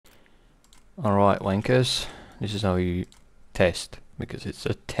Alright, wankers, this is how you test, because it's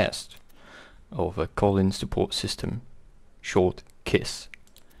a test of a calling support system, short CISS.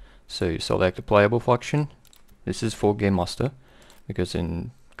 So you select the playable faction. This is for Game Master, because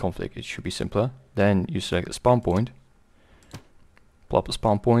in conflict it should be simpler. Then you select the spawn point, plop the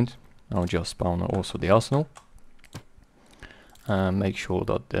spawn point. I'll just spawn also the arsenal. Make sure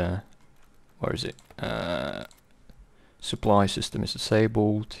that the, where is it? Supply system is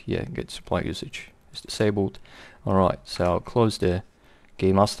disabled. Yeah, get supply usage is disabled. Alright, so I'll close the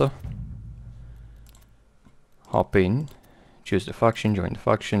Game Master. Hop in, choose the faction, join the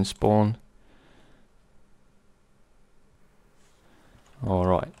faction, spawn.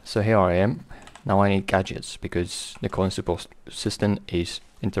 Alright, so here I am. Now I need gadgets because the calling support system is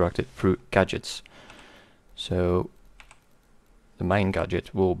interacted through gadgets. So the main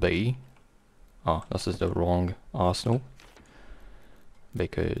gadget will be, this is the wrong arsenal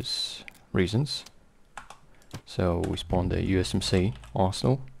because reasons. So we spawn the USMC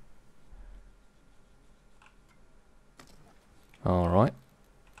arsenal. Alright,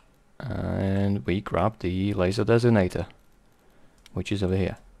 and we grab the laser designator, which is over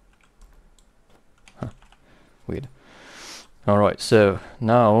here. Weird. Alright, so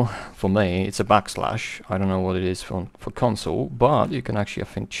now for me it's a backslash. I don't know what it is for console, but you can actually, I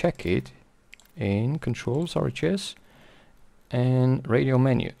think, check it in controls, RHS, and radio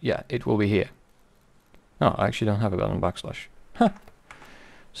menu. Yeah, it will be here. No, I actually don't have a button backslash. Huh.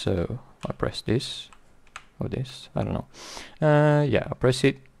 So I press this or this, I don't know. Yeah, I press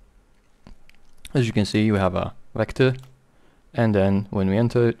it. As you can see, we have a vector, and then when we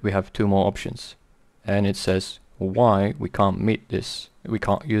enter it, we have two more options, and it says why we can't meet this, we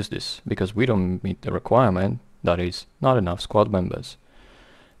can't use this, because we don't meet the requirement, that is not enough squad members.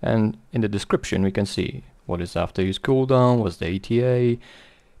 And in the description we can see what is after use cooldown, what's the ETA,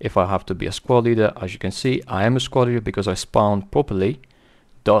 if I have to be a squad leader. As you can see, I am a squad leader because I spawned properly,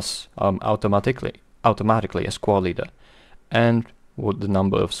 thus I'm automatically a squad leader, and what the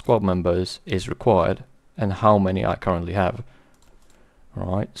number of squad members is required and how many I currently have.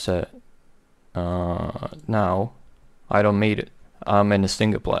 Right, so now I don't meet it. I'm in a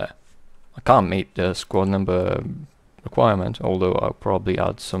single player. I can't meet the squad number requirement, although I'll probably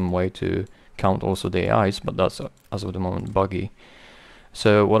add some way to count also the AIs, but that's as of the moment buggy.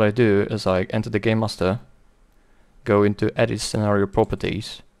 So what I do is I enter the Game Master, go into Edit Scenario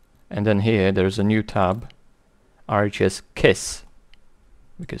Properties, and then here there's a new tab, RHS Kiss,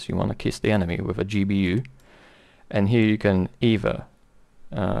 because you want to kiss the enemy with a GBU, and here you can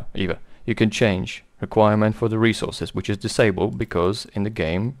you can change requirement for the resources, which is disabled because in the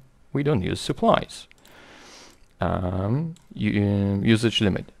game we don't use supplies. Usage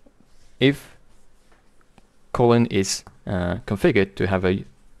limit. If calling is configured to have a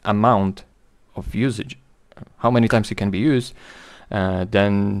amount of usage, how many times it can be used,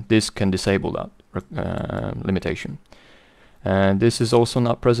 then this can disable that limitation. And this is also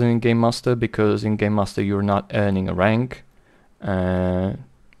not present in Game Master, because in Game Master you're not earning a rank.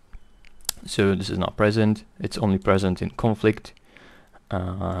 So this is not present, it's only present in conflict.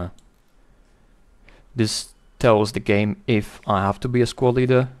 This tells the game if I have to be a squad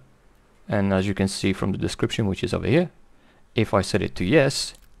leader, and as you can see from the description, which is over here, if I set it to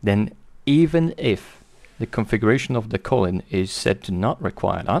yes, then even if the configuration of the calling is set to not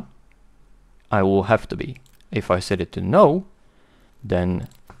require that, I will have to be. If I set it to no, then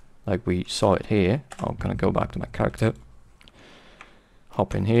like we saw it here, I'm gonna go back to my character,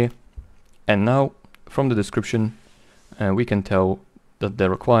 hop in here, and now from the description we can tell that the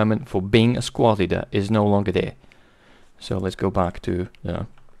requirement for being a squad leader is no longer there. So let's go back to the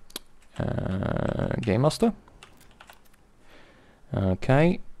Game Master.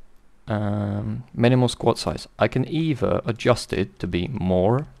 Okay, minimal squad size. I can either adjust it to be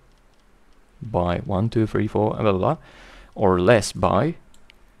more by 1, 2, 3, 4, blah, blah, blah, or less by,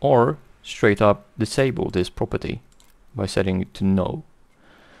 or straight up disable this property by setting it to no.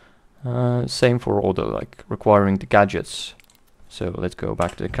 Same for all the like requiring the gadgets. So let's go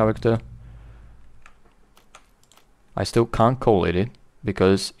back to the character. I still can't call it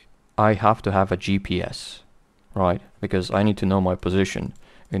because I have to have a GPS, right? Because I need to know my position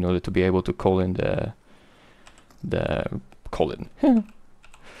in order to be able to call in the calling.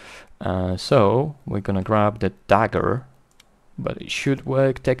 So we're gonna grab the dagger, but it should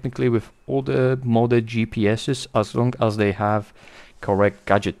work technically with all the modded GPSs as long as they have correct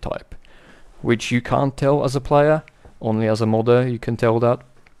gadget type, which you can't tell as a player, only as a modder you can tell that.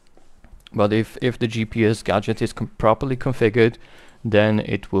 But if the GPS gadget is properly configured, then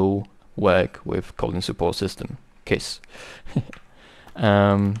it will work with calling support system, CISS.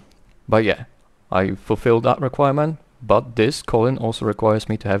 But yeah, I fulfilled that requirement, but this colon also requires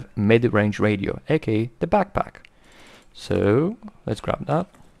me to have mid-range radio, aka the backpack. So let's grab that.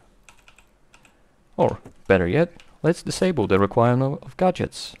 Or better yet, let's disable the requirement of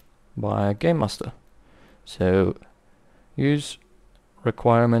gadgets by Game Master. So use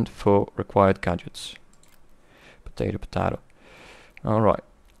requirement for required gadgets. Potato, potato. Alright,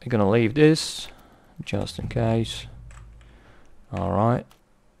 I'm gonna leave this just in case. Alright.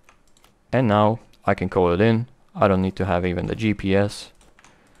 And now I can call it in. I don't need to have even the GPS,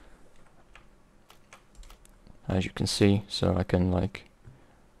 as you can see, so I can like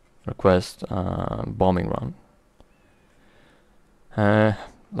request bombing run.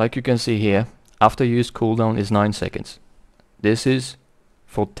 Like you can see here, after use cooldown is 9 seconds. This is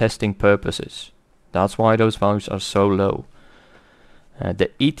for testing purposes. That's why those values are so low. The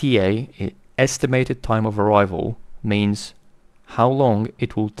ETA, estimated time of arrival, means how long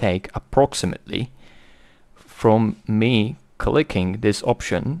it will take approximately from me clicking this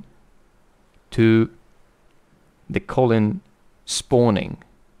option to the colon spawning,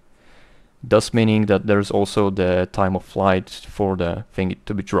 thus meaning that there's also the time of flight for the thing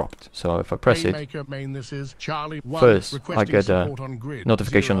to be dropped. So if I press it, first I get a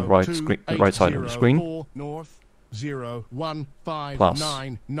notification on the right side of the screen, plus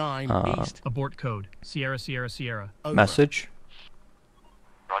abort code Sierra Sierra Sierra message.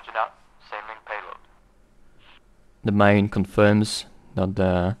 Roger that. Sending payload. The main confirms that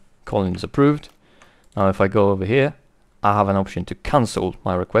the colon is approved. Now if I go over here, I have an option to cancel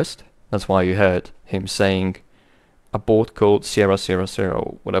my request. That's why you heard him saying abort code Sierra Sierra Sierra,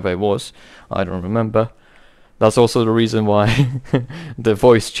 or whatever it was. I don't remember. That's also the reason why the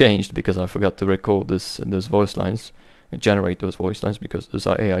voice changed, because I forgot to record those voice lines, generate those voice lines, because those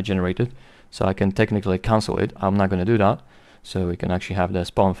are AI generated. So I can technically cancel it. I'm not going to do that. So we can actually have the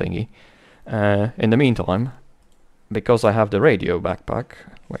spawn thingy. In the meantime, because I have the radio backpack.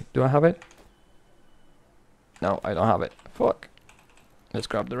 Wait, do I have it? No, I don't have it. Fuck. Let's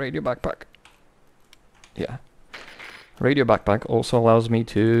grab the radio backpack. Yeah. Radio backpack also allows me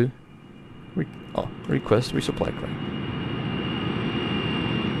to request resupply crate.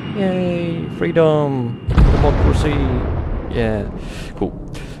 Yay! Freedom! Democracy! Yeah. Cool.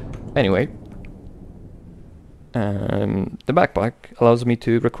 Anyway. The backpack allows me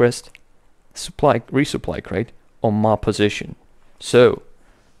to request resupply crate on my position. So,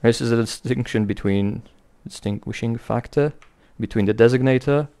 this is a distinguishing factor between the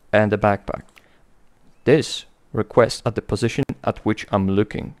designator and the backpack. This requests at the position at which I'm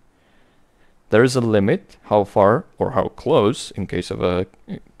looking. There is a limit how far or how close, in case of a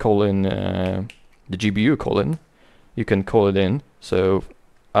colon, the GBU colon, you can call it in. So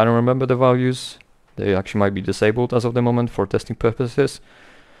I don't remember the values. They actually might be disabled as of the moment for testing purposes.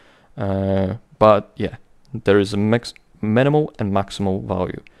 But yeah, there is a minimal and maximal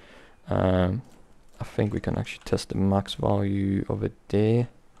value. I think we can actually test the max value of it there.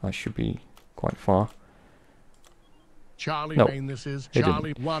 I should be quite far. Charlie, no, main, this is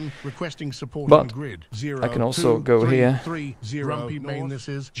Charlie 1 requesting support but on grid. 0, I can also 2, go 3, here. 3, 0, Grumpy main, this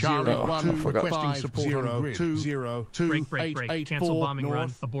is Charlie 1 requesting support on grid. 2, 0, 2, break, 8, cancel 4, bombing north,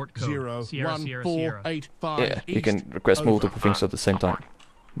 run, abort code 0, Sierra 1, Sierra 4, Sierra. 8, 5, Yeah, you east, can request over. multiple things at the same time.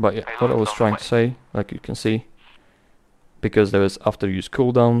 But yeah, what I was trying to say, like you can see, because there was after use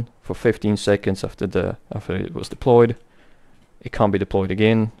cooldown for 15 seconds after it was deployed, it can't be deployed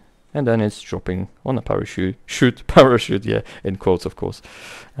again, and then it's dropping on a parachute, parachute, yeah, in quotes of course.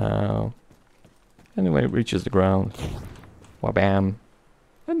 And then when it reaches the ground, wabam,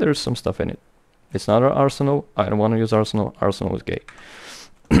 and there's some stuff in it. It's not our arsenal. I don't want to use arsenal. Arsenal is gay.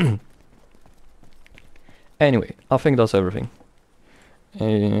 Anyway, I think that's everything.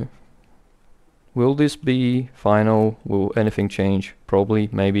 Will this be final? Will anything change? Probably,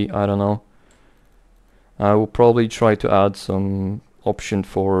 maybe, I don't know. I will probably try to add some option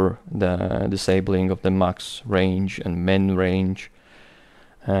for the disabling of the max range and min range.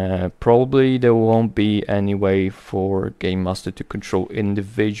 Probably there won't be any way for Game Master to control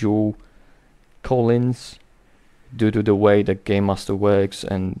individual colons due to the way that Game Master works,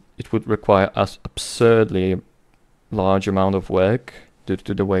 and it would require us absurdly large amount of work due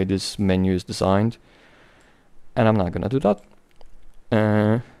to the way this menu is designed, and I'm not gonna do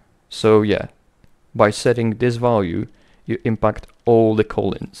that. So yeah, by setting this value you impact all the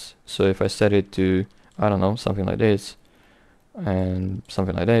colons. So if I set it to, I don't know, something like this and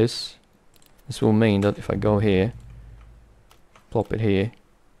something like this, this will mean that if I go here, plop it here,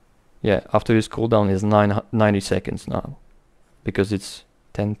 yeah, after this cooldown is 90 seconds now, because it's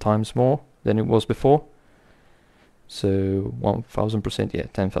 10 times more than it was before. So 1000%, yeah,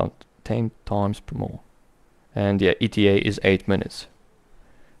 10 times per more. And yeah, ETA is 8 minutes.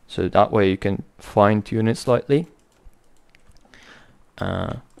 So that way you can fine tune it slightly.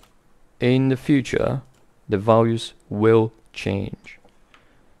 In the future, the values will change.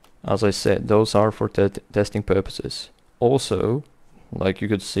 As I said, those are for testing purposes. Also, like you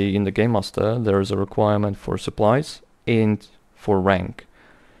could see in the Game Master, there is a requirement for supplies and for rank.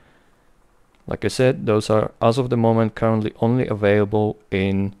 Like I said, those are, as of the moment, currently only available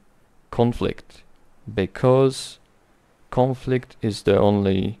in Conflict, because Conflict is the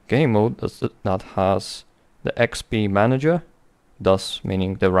only game mode that has the XP manager, thus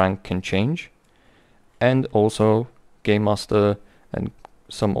meaning the rank can change, and also Game Master and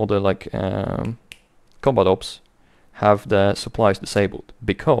some other like combat ops have the supplies disabled,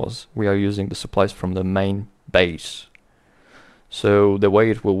 because we are using the supplies from the main base. So the way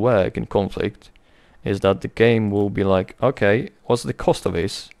it will work in Conflict is that the game will be like, okay, what's the cost of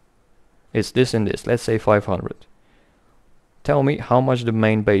this? It's this and this, let's say 500. Tell me how much the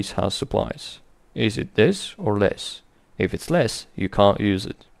main base has supplies. Is it this or less? If it's less, you can't use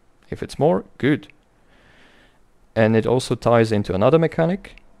it. If it's more, good. And it also ties into another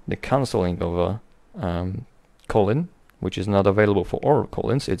mechanic, the cancelling of a colon, which is not available for all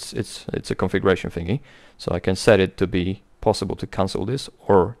colons. It's a configuration thingy, so I can set it to be possible to cancel this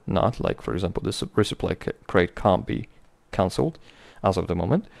or not. Like for example, this resupply crate can't be cancelled as of the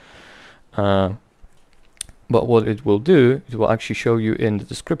moment. But what it will do, it will actually show you in the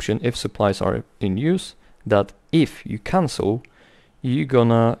description, if supplies are in use, that if you cancel, you're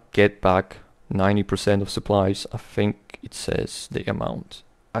gonna get back 90% of supplies. I think it says the amount.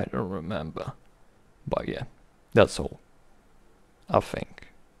 I don't remember. But yeah, that's all. I think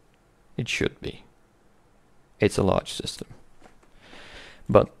it should be. It's a large system.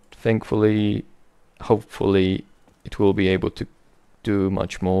 But thankfully, hopefully, it will be able to do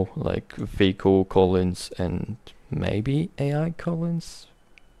much more, like vehicle colons and maybe AI colons.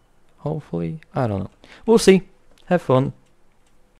 Hopefully, I don't know. We'll see. Have fun.